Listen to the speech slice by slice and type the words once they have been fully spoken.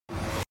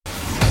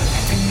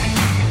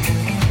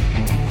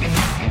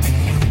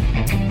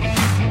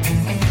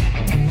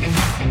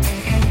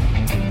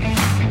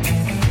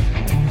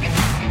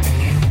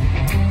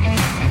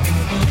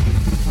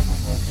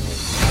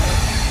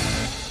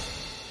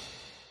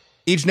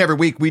Each and every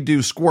week we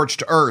do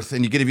Scorched Earth,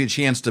 and you give you a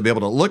chance to be able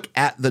to look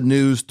at the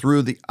news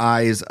through the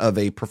eyes of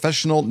a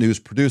professional news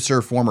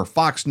producer, former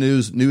Fox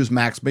News,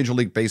 Newsmax, Major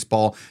League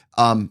Baseball.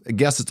 I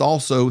guess it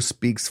also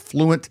speaks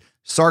fluent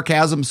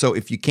sarcasm, so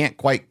if you can't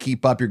quite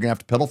keep up, you're going to have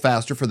to pedal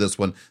faster for this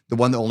one, the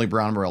one that only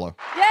Brianna Morello.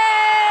 Yay!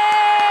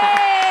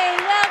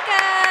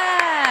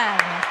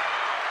 Welcome!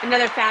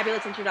 Another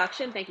fabulous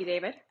introduction. Thank you,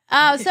 David.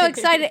 Oh, so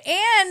excited.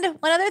 And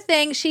one other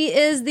thing, she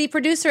is the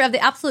producer of The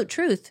Absolute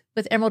Truth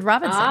with Emerald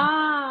Robinson.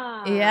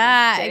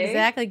 Yeah, okay.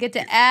 Exactly. Get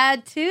to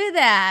add to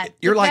that.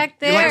 You're like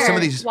some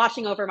of these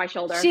watching over my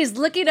shoulder. She's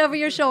looking over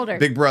your shoulder.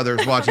 Big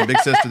brother's watching, big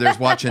sister there's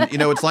watching. You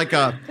know, it's like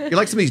you're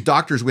like some of these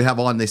doctors we have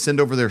on. They send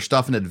over their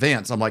stuff in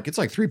advance. I'm like, it's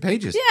like 3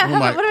 pages. Yeah,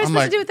 what am I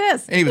supposed to do with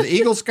this? And he was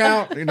Eagle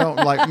Scout. You know,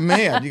 like,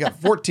 man, you got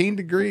 14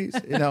 degrees.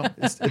 You know,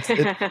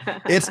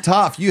 it's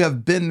tough. You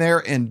have been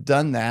there and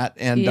done that,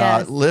 and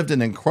Yes. lived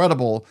an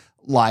incredible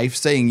life,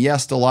 saying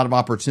yes to a lot of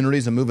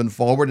opportunities and moving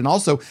forward, and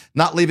also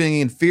not living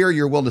in fear.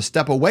 You're willing to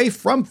step away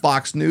from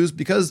Fox News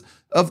because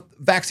of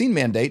vaccine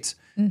mandates.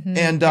 Mm-hmm.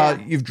 And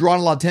you've drawn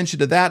a lot of attention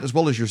to that, as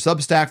well as your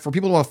Substack. For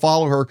people who want to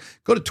follow her,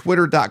 go to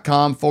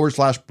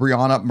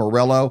twitter.com/Brianna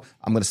Morello.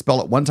 I'm going to spell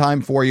it one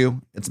time for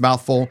you. It's a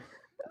mouthful.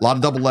 A lot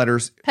of double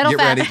letters. Pedal Get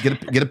fast. ready.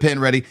 Get a pen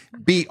ready.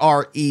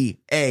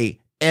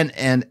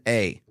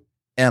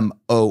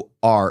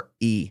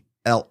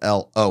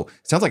 BREANNAMORELLO.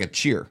 Sounds like a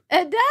cheer.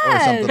 It does. Or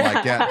something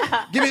like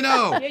that. Give me an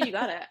O. Yeah, you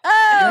got it.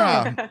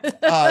 Oh.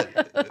 Yeah.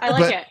 I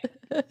like it.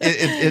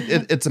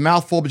 It's a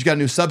mouthful, but you got a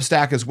new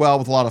Substack as well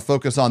with a lot of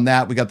focus on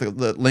that. We got the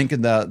link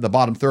in the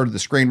bottom third of the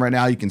screen right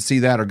now. You can see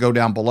that or go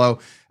down below.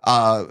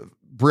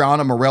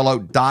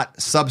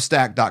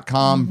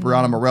 BriannaMorello.substack.com.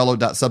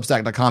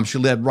 BriannaMorello.substack.com. She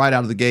led right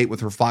out of the gate with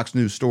her Fox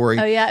News story.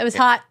 Oh, yeah. It was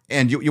hot.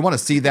 And you want to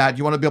see that.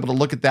 You want to be able to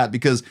look at that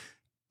because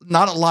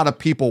not a lot of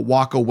people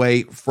walk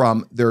away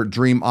from their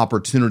dream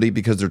opportunity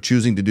because they're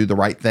choosing to do the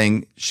right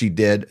thing. She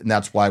did. And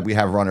that's why we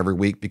have her on every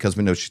week, because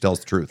we know she tells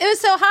the truth. It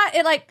was so hot,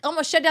 it like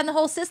almost shut down the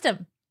whole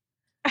system.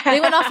 They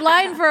went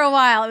offline for a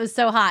while. It was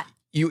so hot.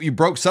 You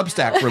broke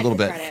Substack for a little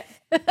bit. Credit.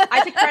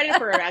 I take credit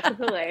for it,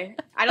 completely.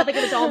 I don't think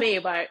it was all me,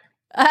 but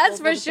That's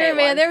we'll for sure,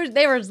 man.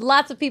 There was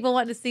lots of people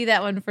wanting to see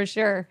that one for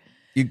sure.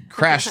 You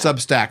crashed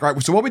Substack. All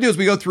right. So what we do is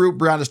we go through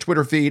Brianna's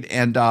Twitter feed,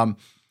 and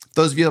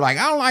those of you that are like,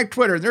 I don't like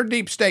Twitter, they're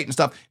deep state and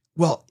stuff.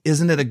 Well,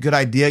 isn't it a good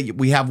idea?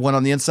 We have one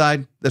on the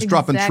inside that's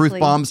dropping truth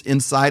bombs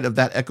inside of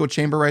that echo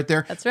chamber right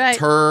there. That's right. It's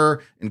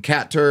her and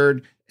Cat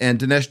Turd and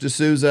Dinesh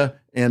D'Souza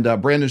and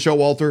Brandon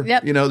Showalter.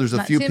 Yep. You know, there's a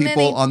Not few too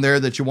people many. on there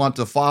that you want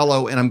to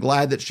follow, and I'm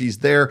glad that she's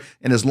there.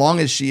 And as long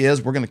as she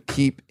is, we're going to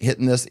keep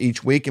hitting this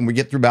each week, and we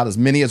get through about as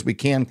many as we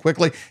can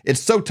quickly. It's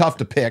so tough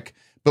to pick,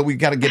 but we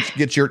got to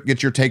get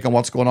your take on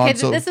what's going on. Okay,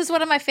 So this is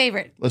one of my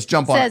favorite. let's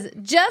jump on it. Says,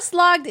 just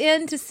logged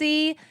in to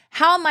see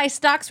how my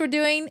stocks were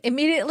doing.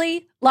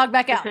 Immediately log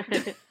back out.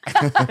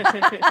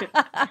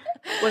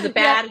 was a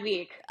bad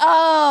week.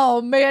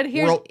 Oh, man.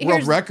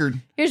 World record.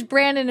 Here's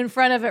Brandon in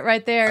front of it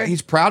right there.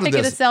 He's proud of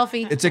taking this. a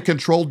selfie. It's a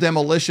controlled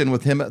demolition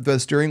with him at the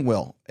steering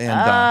wheel.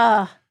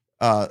 And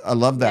I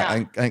love that. Yeah.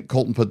 I think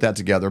Colton put that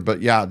together.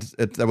 But yeah,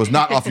 that was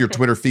not off your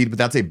Twitter feed, but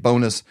that's a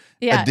bonus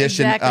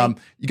addition.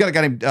 Exactly. You got a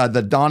guy named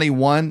the Donnie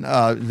one.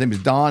 His name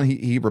is Don.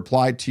 He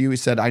replied to you. He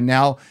said, I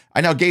now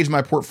gauge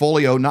my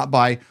portfolio not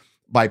by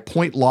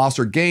point loss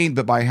or gain,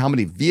 but by how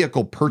many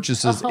vehicle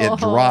purchases it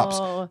drops.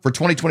 For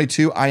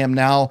 2022, I am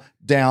now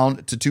down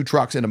to 2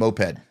 trucks and a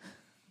moped.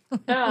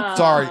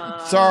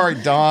 Sorry,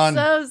 Don.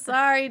 So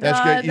sorry, Don.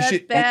 That's good. That's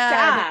should-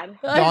 bad. It's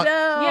I Don,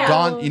 know. Yeah.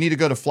 Don, you need to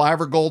go to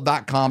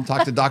flyovergold.com,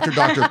 talk to Dr.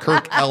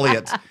 Kirk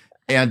Elliott,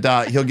 and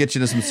he'll get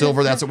you into some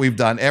silver. That's what we've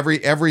done.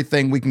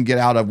 Everything we can get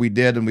out of, we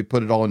did, and we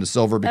put it all into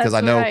silver because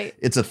That's I know right.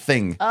 it's a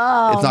thing.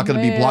 Oh, it's not going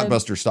to be man.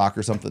 Blockbuster stock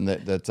or something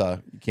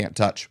that you can't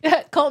touch.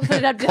 Colton put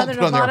it up down at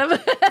the Colton put it on bottom.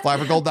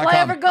 Flyovergold.com.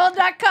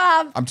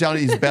 Flyovergold.com. I'm telling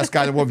you, he's the best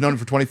guy that we've known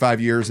for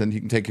 25 years, and he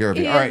can take care of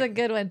you. He All is right. a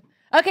good one.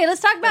 Okay,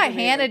 let's talk about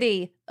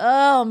Hannity.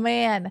 Oh,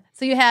 man.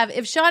 So you have,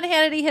 if Sean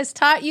Hannity has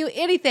taught you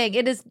anything,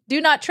 it is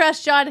do not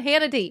trust Sean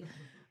Hannity.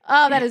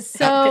 Oh, that is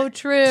so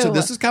true. So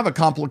this is kind of a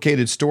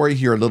complicated story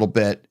here a little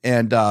bit,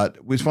 and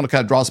we just want to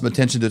kind of draw some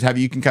attention to it.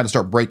 You can kind of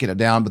start breaking it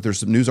down, but there's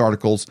some news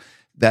articles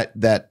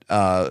that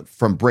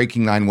from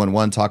Breaking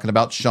 911 talking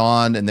about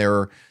Sean, and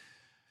they're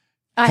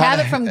I have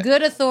it from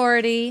good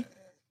authority.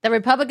 The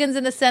Republicans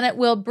in the Senate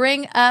will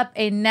bring up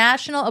a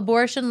national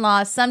abortion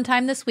law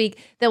sometime this week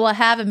that will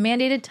have a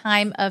mandated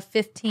time of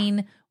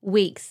 15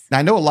 weeks. Now,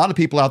 I know a lot of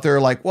people out there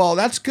are like, well,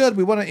 that's good.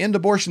 We want to end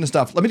abortion and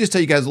stuff. Let me just tell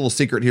you guys a little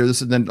secret here.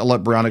 This is then I'll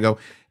let Brianna go.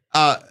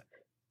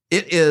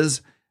 It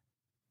is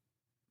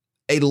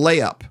a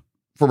layup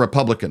for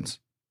Republicans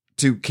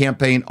to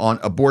campaign on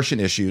abortion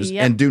issues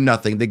and do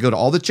nothing. They go to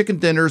all the chicken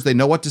dinners. They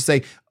know what to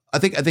say. I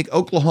think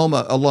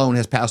Oklahoma alone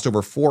has passed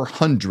over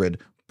 400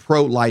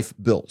 pro-life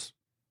bills.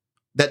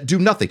 that do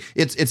nothing.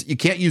 It's you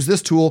can't use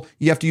this tool,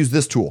 you have to use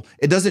this tool.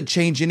 It doesn't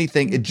change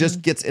anything. It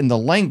just gets in the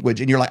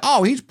language and you're like,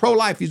 oh, he's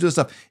pro-life, he's doing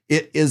stuff.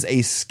 It is a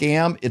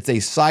scam, it's a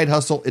side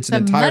hustle, it's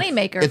an entire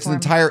moneymaker. It's an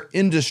entire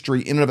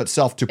industry in and of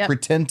itself to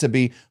pretend to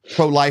be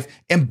pro-life.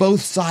 And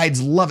both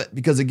sides love it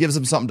because it gives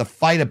them something to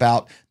fight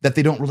about that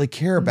they don't really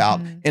care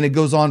about, and it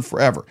goes on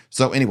forever.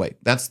 So anyway,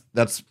 that's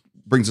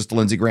brings us to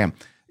Lindsey Graham.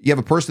 You have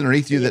a person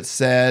underneath you that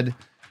said,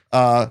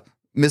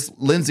 Miss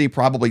Lindsey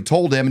probably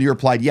told him, and you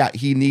replied, yeah,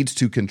 he needs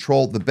to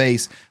control the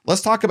base.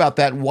 Let's talk about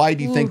that. Why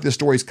do you think this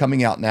story's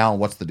coming out now, and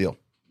what's the deal?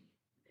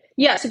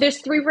 Yeah, so there's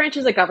 3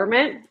 branches of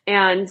government,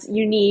 and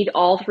you need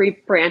all 3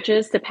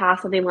 branches to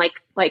pass something like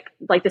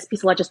this piece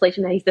of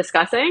legislation that he's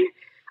discussing.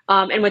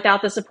 And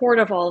without the support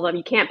of all of them,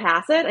 you can't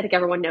pass it. I think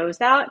everyone knows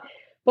that.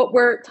 But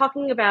we're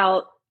talking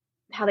about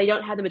how they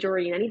don't have the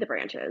majority in any of the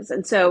branches.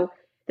 And so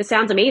this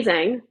sounds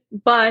amazing,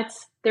 but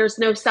there's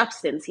no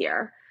substance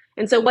here.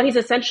 And so what he's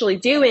essentially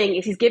doing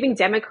is he's giving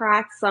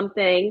Democrats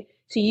something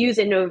to use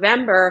in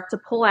November to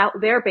pull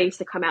out their base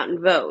to come out and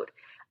vote.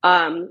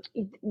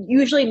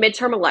 Usually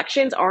midterm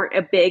elections aren't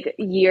a big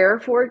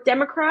year for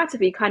Democrats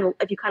if you kind of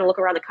look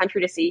around the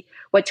country to see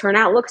what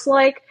turnout looks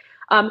like.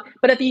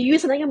 But if you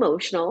use something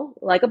emotional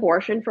like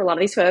abortion for a lot of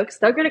these folks,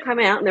 they're going to come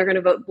out and they're going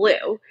to vote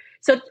blue.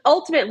 So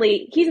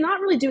ultimately, he's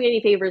not really doing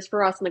any favors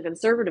for us on the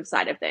conservative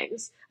side of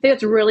things. I think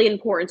that's really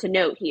important to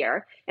note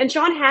here. And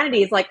Sean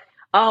Hannity is like,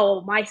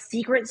 oh, my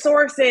secret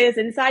sources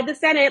inside the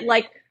Senate.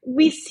 Like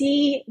we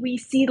see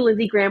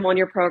Lindsey Graham on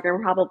your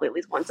program probably at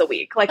least once a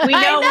week. Like we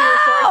know who your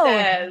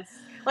source is.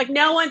 Like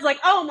no one's like,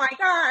 oh my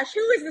gosh,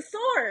 who is the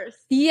source?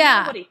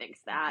 Yeah. Nobody thinks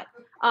that.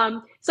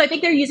 So I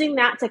think they're using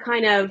that to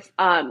kind of,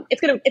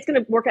 it's gonna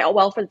work out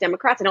well for the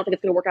Democrats. I don't think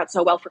it's gonna work out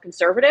so well for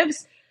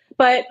conservatives.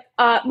 But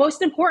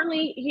most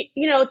importantly,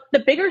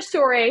 the bigger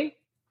story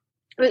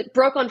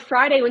broke on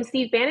Friday when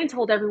Steve Bannon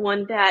told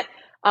everyone that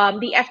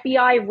the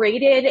FBI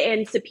raided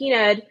and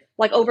subpoenaed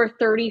like over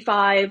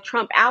 35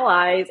 Trump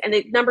allies, and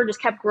the number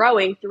just kept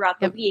growing throughout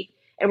the week.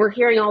 And we're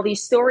hearing all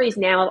these stories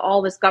now of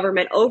all this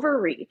government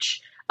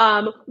overreach.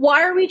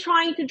 Why are we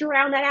trying to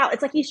drown that out?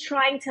 It's like he's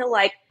trying to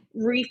like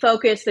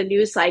refocus the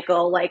news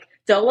cycle. Like,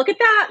 don't look at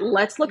that.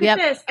 Let's look at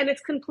this. And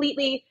it's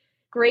completely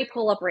great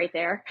pull up right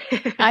there.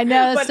 I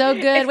know. It's so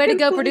good. Way to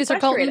go, producer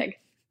Colton.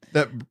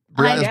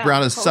 Brianna's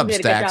Brown is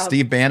Substack.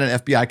 Steve Bannon,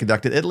 FBI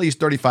conducted at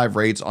least 35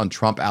 raids on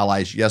Trump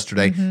allies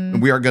yesterday.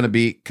 And we are going to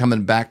be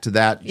coming back to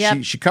that.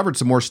 Yep. She covered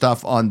some more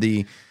stuff on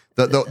the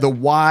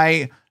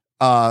why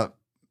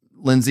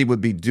Lindsey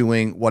would be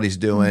doing what he's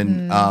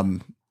doing.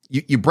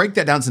 You break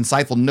that down. It's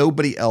insightful.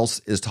 Nobody else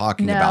is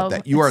talking about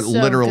that. You are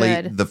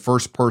literally the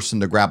first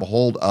person to grab a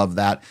hold of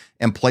that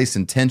and place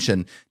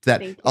intention to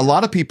that. A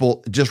lot of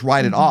people just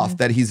write it off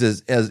that he's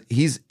as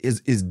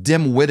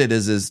dim-witted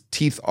as his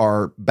teeth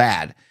are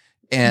bad.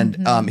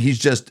 And he's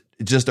just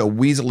a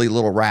weaselly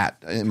little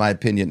rat, in my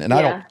opinion. And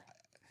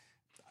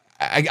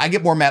I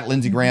get more mad at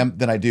Lindsey Graham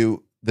than I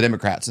do the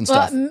Democrats and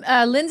stuff.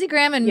 Lindsey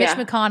Graham and Mitch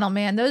McConnell,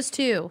 man, those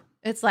two.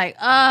 It's like,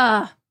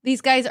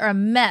 these guys are a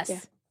mess.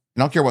 Yeah.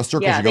 And I don't care what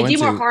circles you go into. They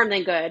do more harm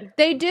than good.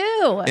 They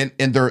do.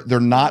 And they're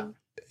not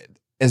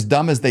as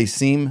dumb as they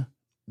seem.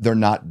 They're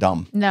not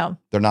dumb. No.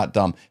 They're not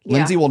dumb.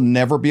 Lindsey will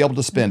never be able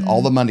to spend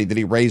all the money that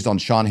he raised on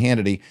Sean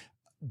Hannity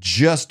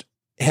just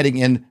heading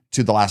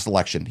into the last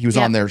election. He was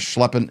on there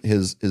schlepping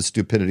his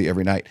stupidity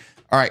every night.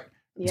 All right,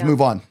 let's move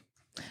on.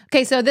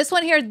 Okay, so this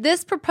one here,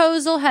 this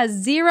proposal has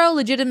zero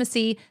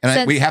legitimacy.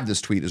 And we have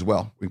this tweet as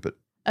well. We put.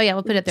 Oh, yeah,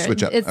 we'll put it there.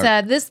 Switch up. It's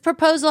this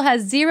proposal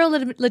has zero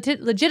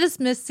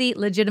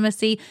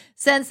legitimacy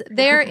since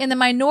they're in the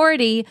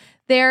minority.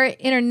 They're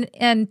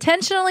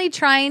intentionally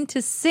trying to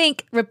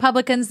sink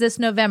Republicans this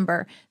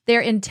November.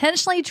 They're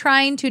intentionally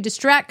trying to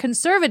distract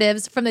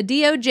conservatives from the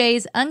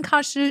DOJ's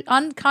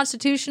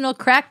unconstitutional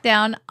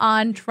crackdown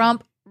on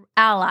Trump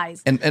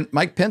allies. And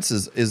Mike Pence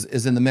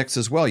is in the mix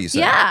as well, you said.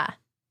 Yeah.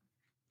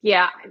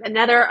 Yeah,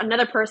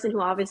 another person who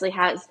obviously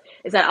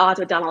is at odds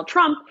with Donald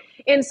Trump.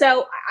 And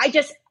so I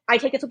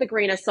take this with a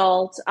grain of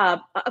salt. Of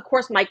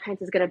course, Mike Pence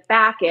is going to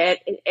back it,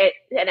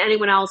 and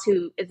anyone else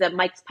who is a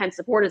Mike Pence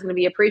supporter is going to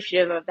be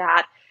appreciative of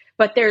that.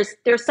 But there's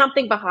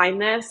something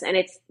behind this, and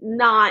it's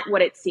not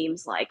what it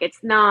seems like. It's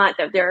not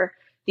that they're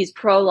these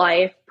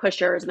pro-life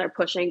pushers and they're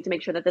pushing to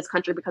make sure that this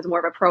country becomes more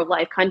of a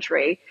pro-life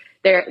country.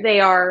 They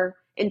are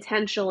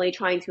intentionally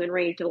trying to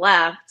enrage the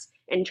left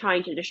and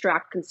trying to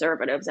distract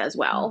conservatives as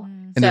well.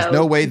 And there's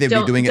no way they'd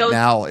be doing it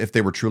now if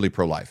they were truly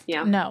pro-life.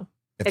 Yeah. No.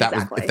 If that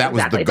was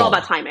the goal. It's all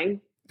about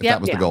timing. If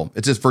that was the goal.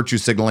 It's just virtue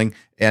signaling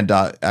and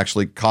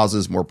actually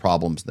causes more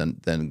problems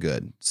than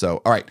good.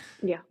 So, all right.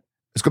 Yeah.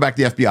 Let's go back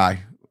to the FBI.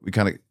 We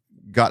kind of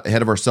got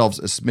ahead of ourselves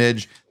a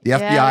smidge. The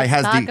FBI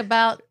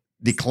has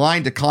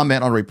declined to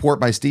comment on a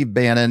report by Steve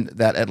Bannon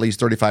that at least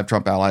 35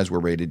 Trump allies were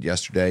raided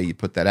yesterday. You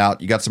put that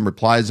out. You got some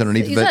replies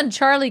underneath of it. He's on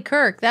Charlie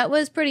Kirk. That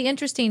was pretty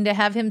interesting to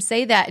have him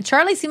say that.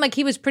 Charlie seemed like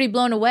he was pretty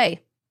blown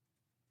away.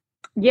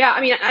 Yeah.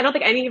 I mean, I don't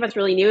think any of us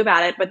really knew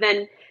about it, but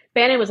then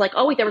Bannon was like,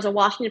 oh, wait, there was a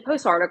Washington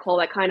Post article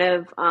that kind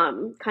of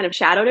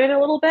shadowed it a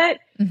little bit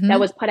that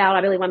was put out,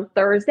 I believe, on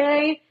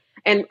Thursday.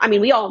 And I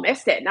mean, we all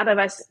missed it. None of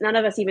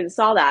us even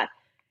saw that.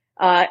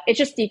 It's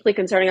just deeply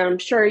concerning. I'm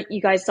sure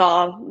you guys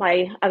saw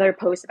my other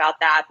post about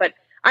that, but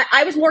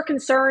I was more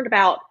concerned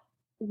about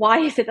why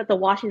is it that the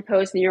Washington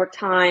Post, New York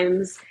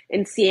Times,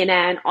 and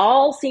CNN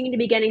all seem to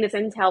be getting this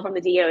intel from the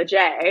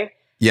DOJ.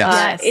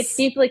 Yes. It's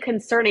deeply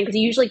concerning because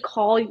you usually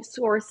call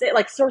sources,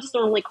 like sources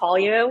normally call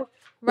you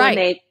when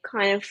they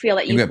kind of feel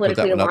that you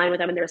politically align with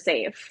them and they're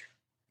safe.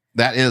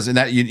 That is, and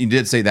that you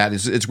did say that.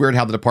 It's weird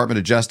how the Department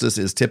of Justice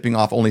is tipping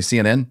off only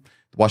CNN,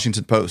 the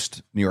Washington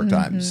Post, New York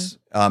Times.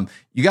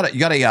 You got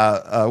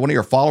one of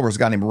your followers, a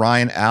guy named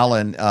Ryan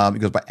Allen. He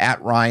goes by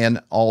 @Ryan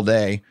all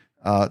day.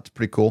 It's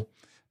pretty cool.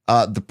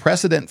 The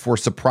precedent for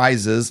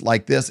surprises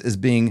like this is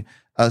being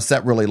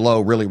set really low,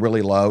 really,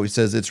 really low. He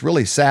says it's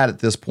really sad at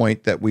this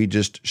point that we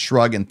just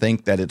shrug and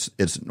think that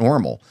it's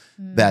normal.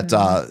 That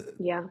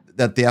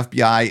that the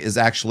FBI is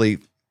actually,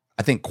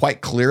 I think,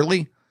 quite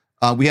clearly.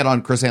 We had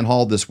on KrisAnne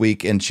Hall this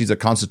week, and she's a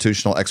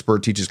constitutional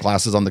expert, teaches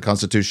classes on the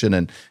Constitution,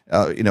 and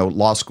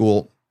law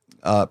school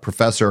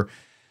professor.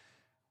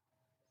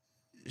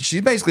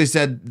 She basically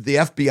said the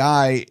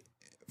FBI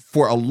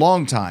for a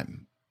long time,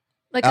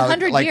 like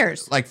 100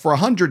 years, like for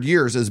 100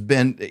 years has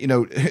been,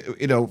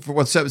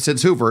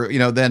 since Hoover,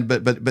 then,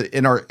 but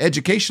in our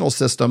educational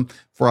system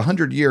for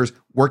 100 years,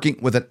 working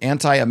with an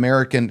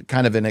anti-American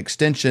kind of an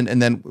extension. And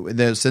then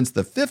since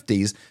the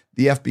 50s,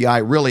 the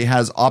FBI really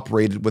has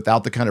operated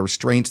without the kind of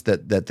restraints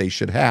that they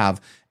should have.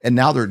 And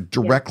now they're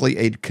directly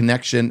a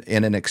connection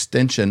and an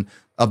extension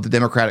of the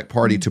Democratic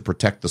Party to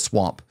protect the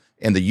swamp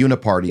and the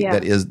uniparty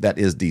that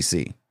is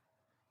DC.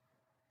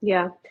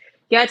 Yeah.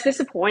 Yeah, it's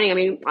disappointing. I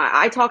mean,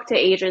 I talk to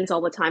agents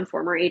all the time,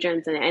 former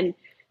agents, and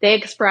they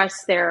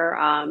express their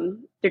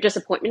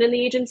disappointment in the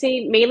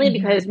agency, mainly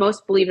because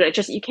most believe that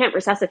you can't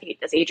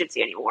resuscitate this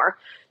agency anymore.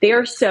 They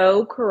are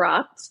so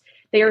corrupt.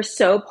 They are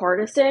so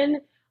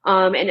partisan.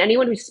 And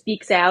anyone who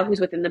speaks out,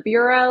 who's within the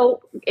Bureau,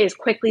 is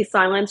quickly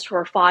silenced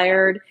or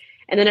fired.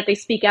 And then if they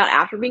speak out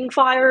after being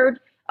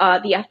fired,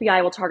 the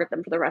FBI will target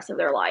them for the rest of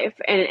their life.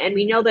 And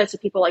we know this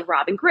with people like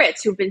Robin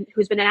Gritz,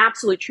 who's been an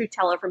absolute truth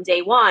teller from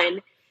day one,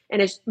 and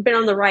has been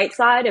on the right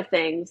side of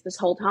things this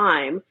whole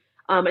time,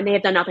 and they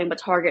have done nothing but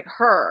target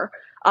her.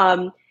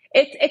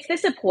 It's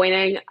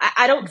disappointing.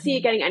 I don't see it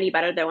getting any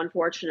better, though,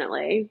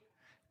 unfortunately.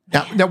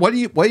 Now, what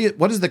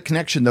is the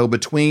connection though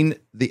between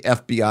the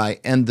FBI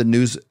and the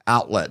news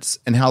outlets,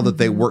 and how that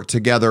they work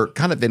together,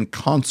 kind of in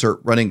concert,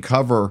 running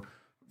cover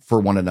for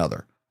one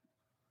another?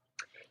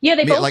 Yeah,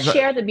 they both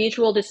share the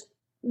mutual.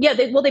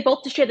 They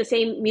both share the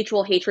same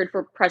mutual hatred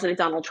for President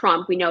Donald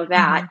Trump. We know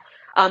that.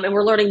 And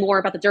we're learning more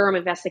about the Durham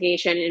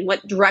investigation and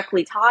what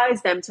directly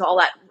ties them to all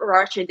that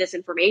Russian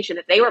disinformation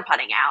that they were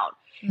putting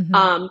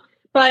out.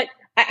 But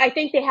I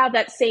think they have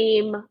that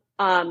same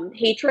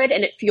hatred,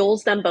 and it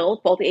fuels them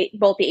both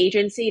the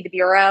agency, the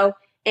Bureau,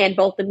 and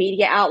both the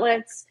media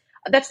outlets.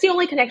 That's the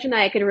only connection that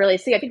I can really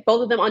see. I think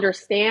both of them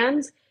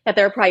understand that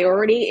their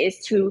priority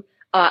is to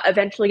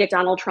eventually get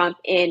Donald Trump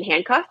in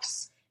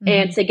handcuffs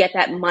and to get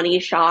that money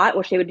shot,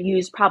 which they would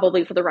use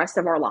probably for the rest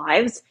of our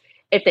lives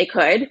if they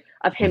could,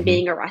 of him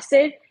being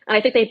arrested. And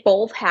I think they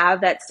both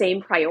have that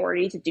same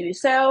priority to do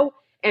so.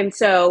 And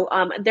so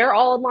they're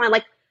all in line.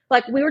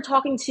 Like we were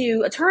talking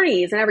to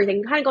attorneys and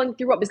everything, kind of going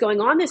through what was going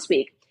on this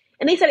week.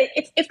 And they said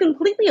it's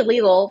completely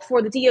illegal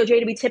for the DOJ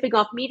to be tipping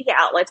off media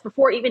outlets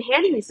before even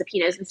handing these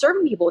subpoenas and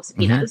serving people with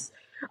subpoenas.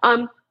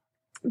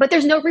 But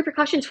there's no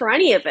repercussions for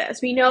any of this.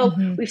 We know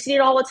we've seen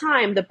it all the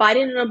time. The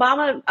Biden and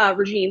Obama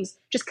regimes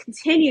just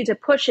continue to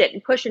push it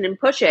and push it and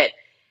push it.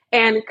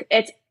 And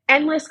it's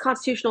endless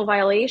constitutional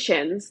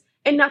violations,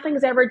 and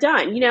nothing's ever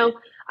done.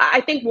 I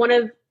think one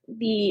of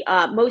the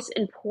most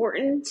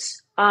important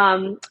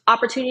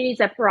opportunities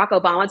that Barack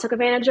Obama took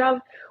advantage of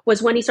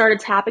was when he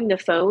started tapping the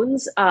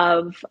phones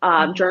of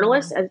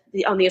journalists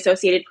on the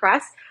Associated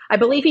Press. I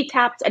believe he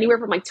tapped anywhere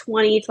from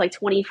 20 to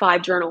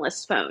 25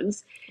 journalists'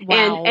 phones.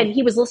 Wow. And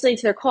he was listening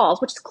to their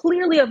calls, which is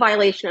clearly a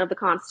violation of the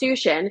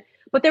Constitution.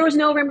 But there was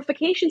no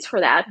ramifications for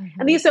that.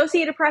 And the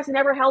Associated Press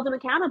never held him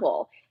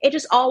accountable. It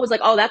just all was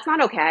like, oh, that's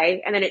not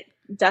okay. And then it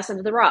dusts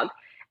under the rug.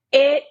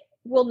 It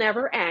will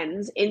never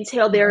end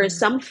until there is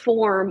some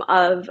form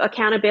of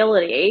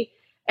accountability.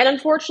 And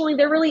unfortunately,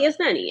 there really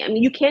isn't any. I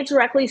mean, you can't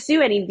directly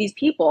sue any of these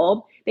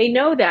people. They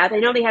know that. They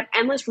know they have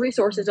endless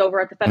resources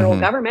over at the federal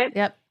government.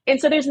 Yep. And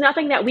so there's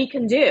nothing that we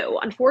can do,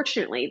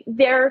 unfortunately.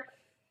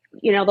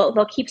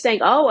 They'll keep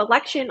saying, oh,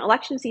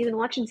 election season.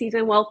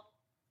 Well,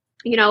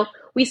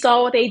 we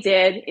saw what they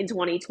did in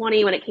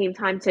 2020 when it came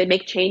time to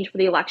make change for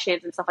the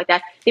elections and stuff like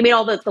that. They made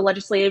all the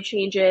legislative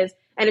changes,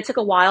 and it took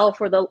a while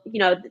for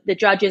the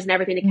judges and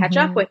everything to catch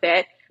up with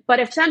it.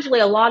 But essentially,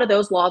 a lot of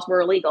those laws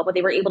were illegal, but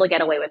they were able to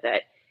get away with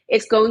it.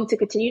 It's going to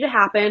continue to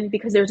happen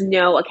because there's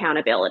no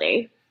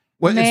accountability.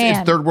 Well,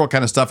 it's third world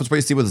kind of stuff. It's what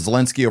you see with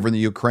Zelensky over in the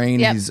Ukraine.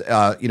 Yep. He's,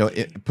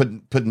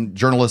 putting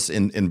journalists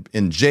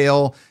in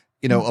jail.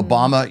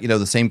 Obama,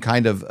 the same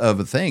kind of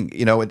a thing.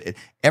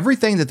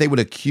 Everything that they would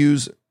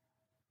accuse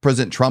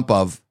President Trump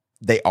of,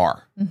 they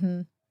are.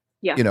 On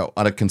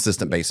a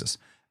consistent basis.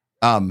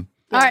 All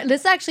right,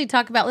 let's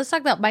talk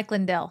about Mike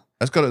Lindell.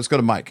 Let's go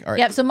to Mike. All right.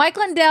 Yep. So Mike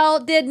Lindell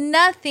did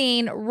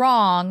nothing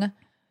wrong.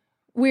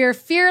 We're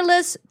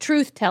fearless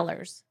truth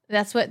tellers.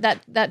 That's what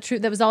that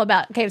truth that was all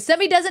about. Okay, if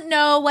somebody doesn't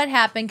know what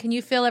happened, can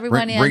you fill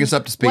everyone in? Bring us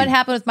up to speed. What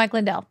happened with Mike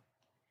Lindell?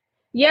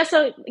 Yeah,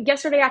 so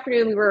yesterday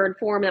afternoon, we were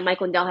informed that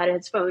Mike Lindell had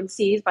his phone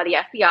seized by the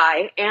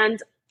FBI.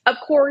 And of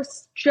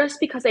course, just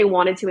because they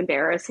wanted to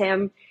embarrass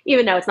him,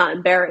 even though it's not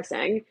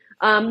embarrassing,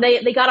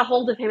 they got a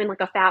hold of him in like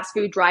a fast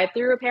food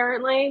drive-thru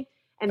apparently.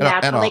 And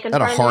that's how they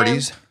confronted him. At a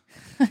Hardee's.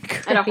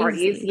 At a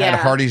Hardee's, yeah. At a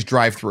Hardee's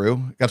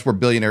drive-thru. That's where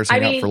billionaires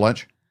hang out for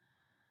lunch.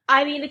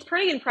 I mean, it's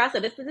pretty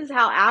impressive. This is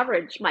how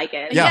average Mike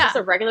is. Yeah. He's just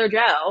a regular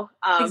Joe.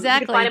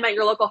 Exactly. You can find him at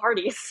your local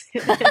Hardee's.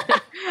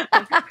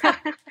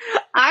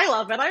 I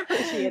love it. I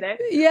appreciate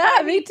it.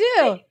 Yeah, me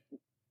too.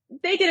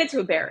 They did it to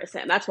embarrass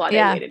him. That's why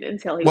they waited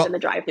until he was in the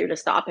drive-thru to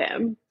stop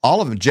him.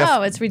 All of them.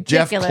 Jeff, it's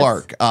ridiculous. Jeff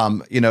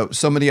Clark,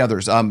 so many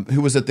others.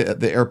 Who was at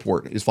the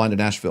airport? He's flying to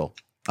Nashville.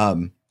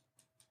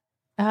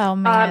 Oh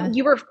man,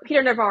 you were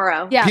Peter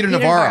Navarro. Yeah, Peter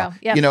Navarro.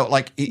 Yep.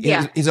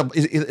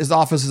 His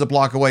office is a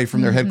block away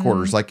from their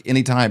headquarters. Like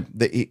anytime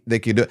they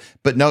could do it,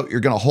 but no, you're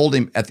going to hold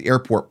him at the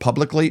airport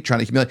publicly, trying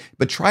to humiliate,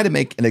 but try to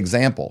make an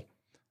example,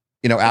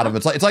 out of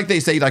it. It's like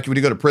they say, like when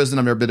you go to prison.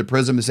 I've never been to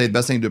prison. They say the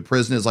best thing to do in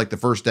prison is like the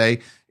first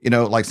day.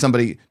 Like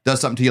somebody does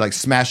something to you, like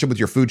smash it with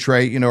your food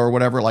tray, or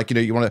whatever. Like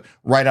you want to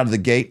right out of the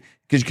gate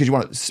because you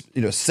want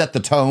to set the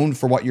tone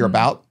for what you're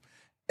about.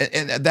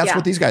 And that's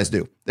what these guys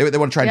do. They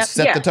want to try and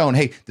set the tone.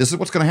 Hey, this is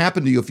what's going to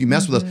happen to you if you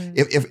mess with us.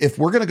 If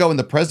we're going to go in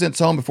the president's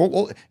home,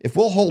 if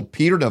we'll hold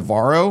Peter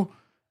Navarro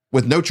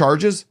with no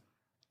charges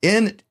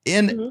in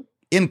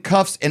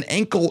cuffs and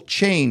ankle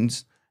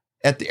chains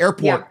at the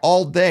airport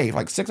all day,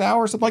 like 6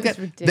 hours, something like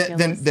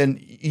that, then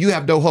you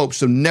have no hope.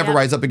 So never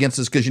rise up against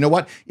us because you know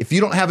what? If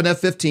you don't have an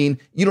F-15,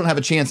 you don't have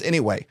a chance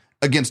anyway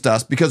against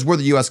us because we're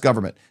the U.S.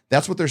 government.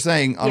 That's what they're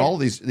saying on all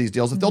of these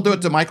deals. If they'll do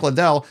it to Mike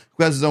Lindell,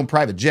 who has his own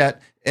private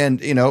jet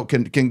and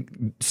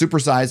can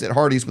supersize at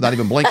Hardee's without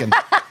even blinking,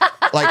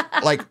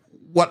 like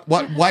what?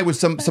 Why would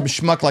some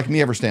schmuck like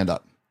me ever stand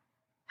up?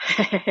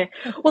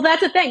 Well,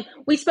 that's the thing.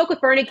 We spoke with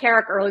Bernie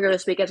Kerik earlier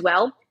this week as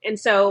well, and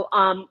so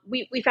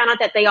we found out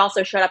that they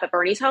also showed up at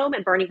Bernie's home,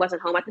 and Bernie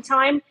wasn't home at the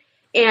time.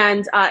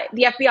 And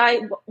the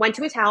FBI went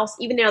to his house,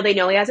 even though they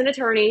know he has an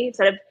attorney.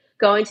 Instead of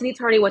going to the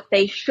attorney, what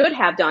they should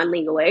have done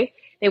legally,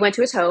 they went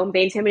to his home.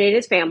 They intimidated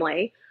his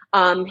family.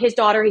 His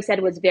daughter, he said,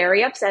 was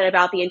very upset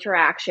about the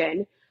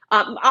interaction.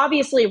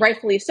 Obviously,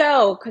 rightfully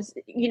so, because,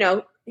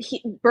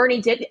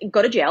 Bernie did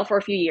go to jail for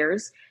a few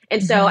years.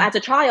 And so as a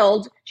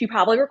child, she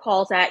probably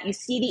recalls that you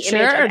see the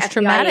image of FBI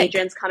traumatic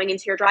agents coming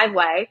into your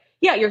driveway.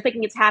 Yeah, you're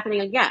thinking it's happening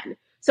again.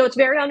 So it's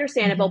very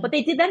understandable, but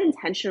they did that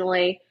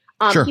intentionally.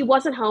 He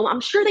wasn't home.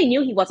 I'm sure they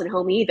knew he wasn't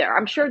home either.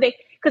 I'm sure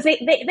because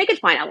they could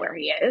find out where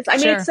he is. I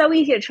mean, it's so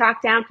easy to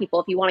track down people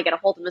if you want to get a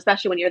hold of them,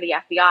 especially when you're the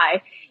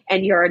FBI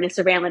and you're in a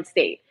surveillance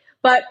state.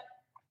 But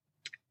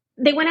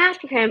they went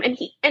after him, and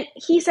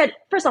he said,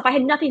 first off, I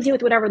had nothing to do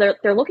with whatever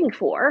they're looking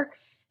for.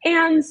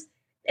 And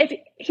if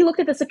he looked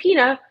at the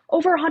subpoena,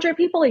 over 100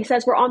 people, he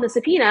says, were on the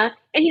subpoena,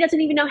 and he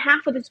doesn't even know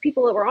half of those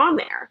people that were on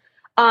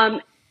there.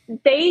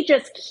 They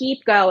just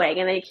keep going,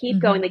 and they keep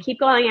going. They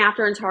keep going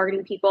after and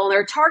targeting people, and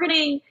they're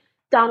targeting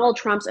Donald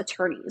Trump's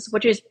attorneys,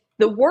 which is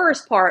the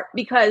worst part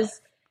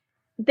because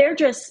they're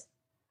just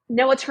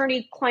no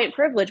attorney-client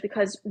privilege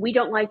because we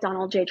don't like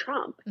Donald J.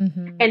 Trump.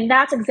 And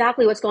that's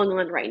exactly what's going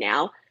on right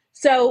now.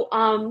 So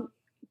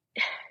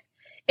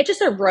it's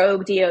just a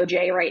rogue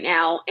DOJ right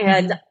now.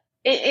 And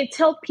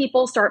until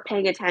people start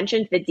paying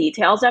attention to the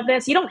details of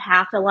this, you don't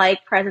have to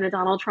like President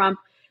Donald Trump,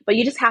 but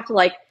you just have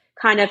to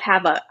kind of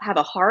have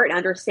a heart and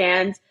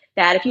understand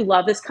that if you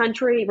love this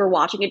country, we're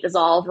watching it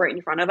dissolve right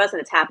in front of us,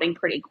 and it's happening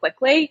pretty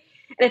quickly.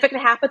 And if it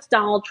could happen to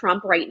Donald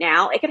Trump right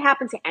now, it could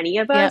happen to any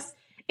of us.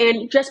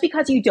 And just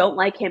because you don't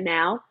like him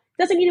now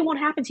doesn't mean it won't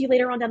happen to you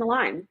later on down the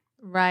line.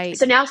 Right.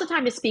 So now's the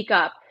time to speak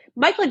up.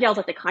 Mike Lindell's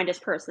like the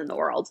kindest person in the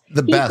world.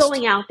 He's best.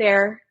 Going out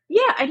there.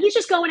 Yeah, and he's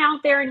just going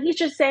out there and he's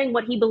just saying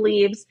what he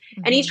believes,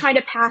 and he's trying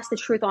to pass the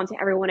truth on to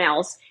everyone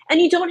else.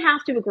 And you don't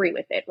have to agree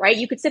with it, right?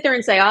 You could sit there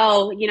and say,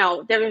 oh,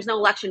 there's no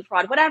election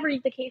fraud, whatever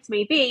the case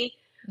may be.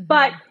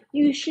 But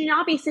you should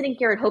not be sitting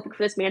here and hoping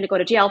for this man to go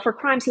to jail for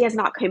crimes he has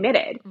not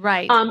committed.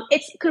 Right.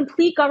 It's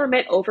complete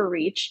government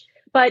overreach,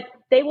 but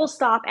they will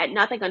stop at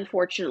nothing,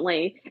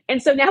 unfortunately.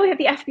 And so now we have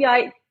the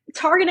FBI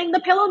targeting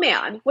the Pillow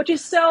Man, which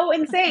is so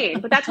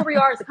insane. But that's where we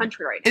are as a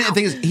country right now. And the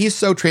thing is, he's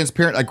so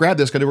transparent. I grabbed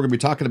this because we're going to be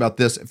talking about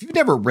this. If you've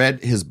never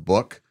read his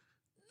book,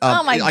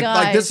 oh my God.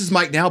 Like this is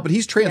Mike now, but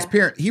he's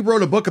transparent. Yeah. He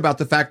wrote a book about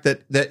the fact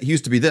that he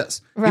used to be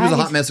this. Right. He was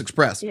a Hot Mess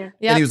Express. Yeah.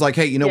 And he was like,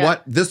 hey, you know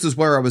what? This is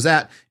where I was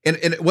at. And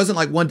it wasn't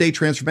like one day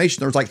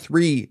transformation. There was like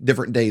 3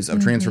 different days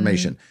of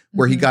transformation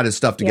where he got his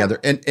stuff together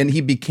and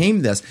he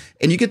became this.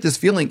 And you get this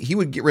feeling he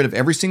would get rid of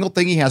every single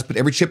thing he has, put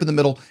every chip in the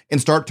middle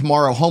and start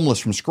tomorrow homeless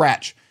from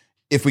scratch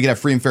if we could have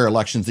free and fair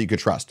elections that you could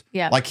trust.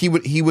 Yeah. Like he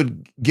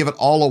would give it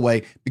all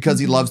away because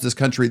he loves this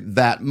country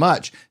that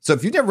much. So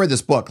if you've never read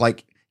this book,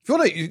 like if you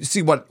want to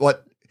see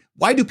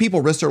why do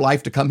people risk their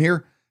life to come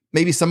here?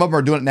 Maybe some of them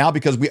are doing it now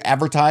because we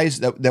advertise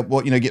that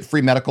will, get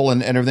free medical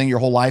and everything your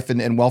whole life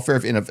and welfare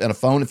in a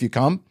phone if you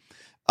come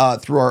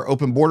through our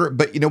open border.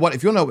 But you know what?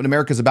 If you want to know what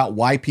America is about,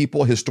 why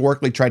people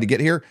historically tried to get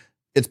here,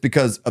 it's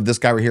because of this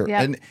guy right here.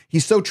 Yep. And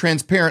he's so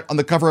transparent. On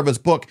the cover of his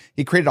book,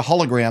 he created a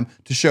hologram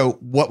to show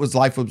what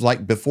life was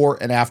like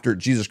before and after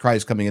Jesus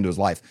Christ coming into his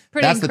life.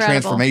 That's incredible. The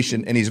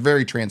transformation. And he's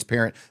very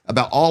transparent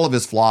about all of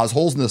his flaws,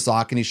 holes in the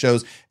sock. And he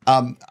shows,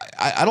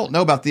 I don't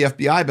know about the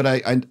FBI, but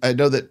I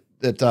know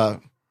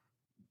that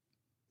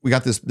we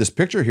got this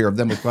picture here of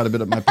them with quite a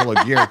bit of My Pillow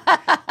gear.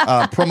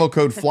 Promo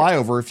code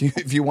flyover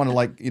if you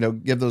want to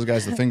give those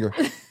guys the finger.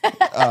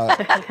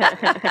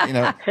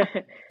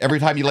 Every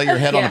time you lay your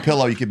head on a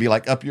pillow, you could be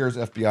like, up yours,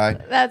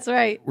 FBI. That's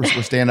right. We're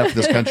standing up for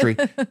this country.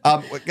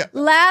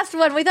 Last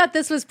one. We thought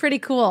this was pretty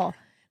cool.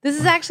 This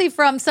is actually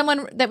from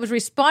someone that was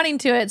responding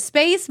to it.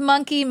 Space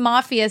Monkey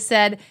Mafia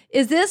said,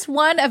 "Is this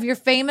one of your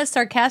famous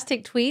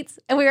sarcastic tweets?"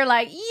 And we were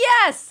like,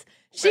 yes.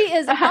 She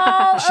is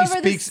all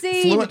over the scene. She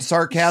speaks fluent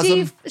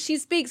sarcasm. She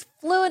speaks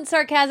fluent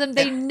sarcasm.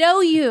 They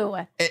know you.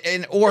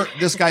 Or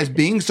this guy's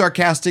being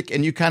sarcastic,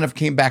 and you kind of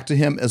came back to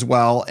him as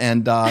well,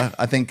 and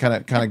I think kind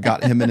of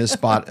got him in his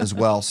spot as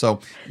well.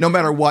 So no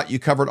matter what, you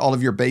covered all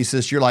of your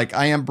bases. You're like,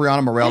 I am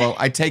Brianna Morello.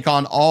 I take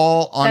on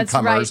all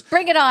oncomers. That's right.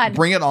 Bring it on.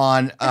 Bring it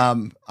on.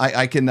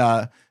 I can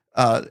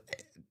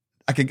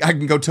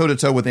go toe to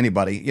toe with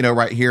anybody.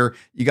 Right here,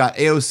 you got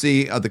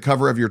AOC, the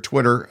cover of your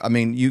Twitter. I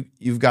mean,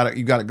 you've got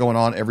it going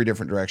on every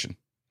different direction.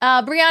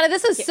 Brianna,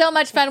 this is so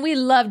much fun. We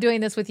love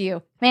doing this with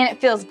you. Man, it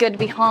feels good to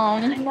be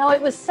home. I know,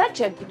 it was such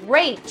a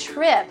great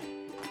trip.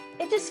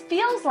 It just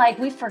feels like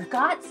we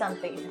forgot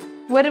something.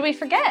 What did we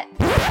forget?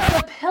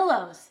 The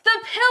pillows. The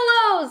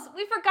pillows!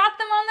 We forgot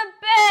them on the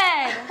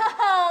bed.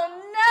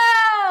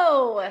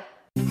 Oh no!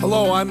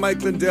 Hello, I'm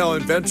Mike Lindell,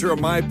 inventor of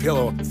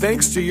MyPillow.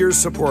 Thanks to your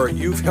support,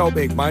 you've helped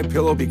make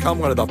MyPillow become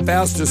one of the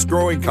fastest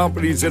growing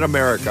companies in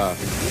America.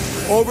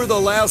 Over the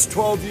last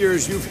 12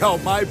 years, you've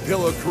helped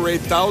MyPillow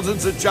create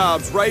thousands of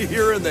jobs right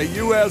here in the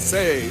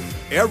USA.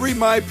 Every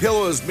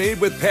MyPillow is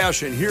made with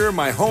passion here in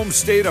my home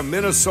state of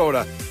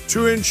Minnesota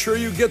to ensure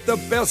you get the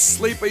best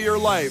sleep of your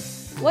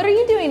life. What are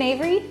you doing,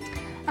 Avery?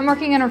 I'm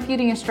working on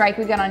refuting a strike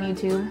we got on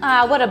YouTube.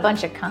 What a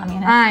bunch of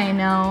communists. I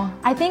know.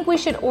 I think we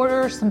should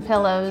order some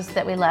pillows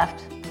that we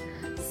left.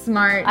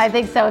 Smart. I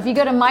think so. If you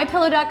go to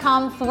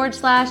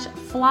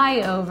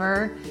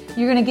mypillow.com/flyover,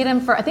 you're going to get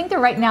them for, I think they're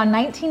right now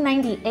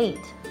 $19.98.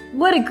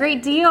 What a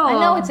great deal. I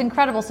know, it's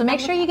incredible. So make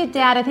sure you get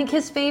Dad. I think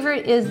his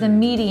favorite is the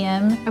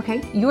medium.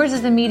 Okay. Yours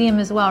is the medium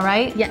as well,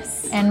 right?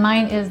 Yes. And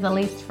mine is the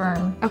least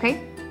firm.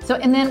 Okay. So,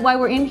 and then while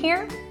we're in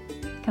here,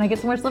 can I get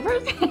some more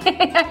slippers?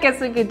 I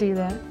guess we could do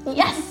that.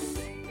 Yes.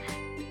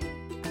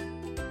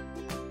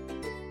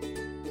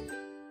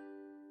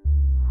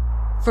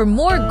 For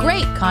more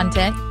great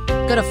content,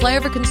 go to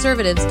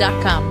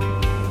flyoverconservatives.com.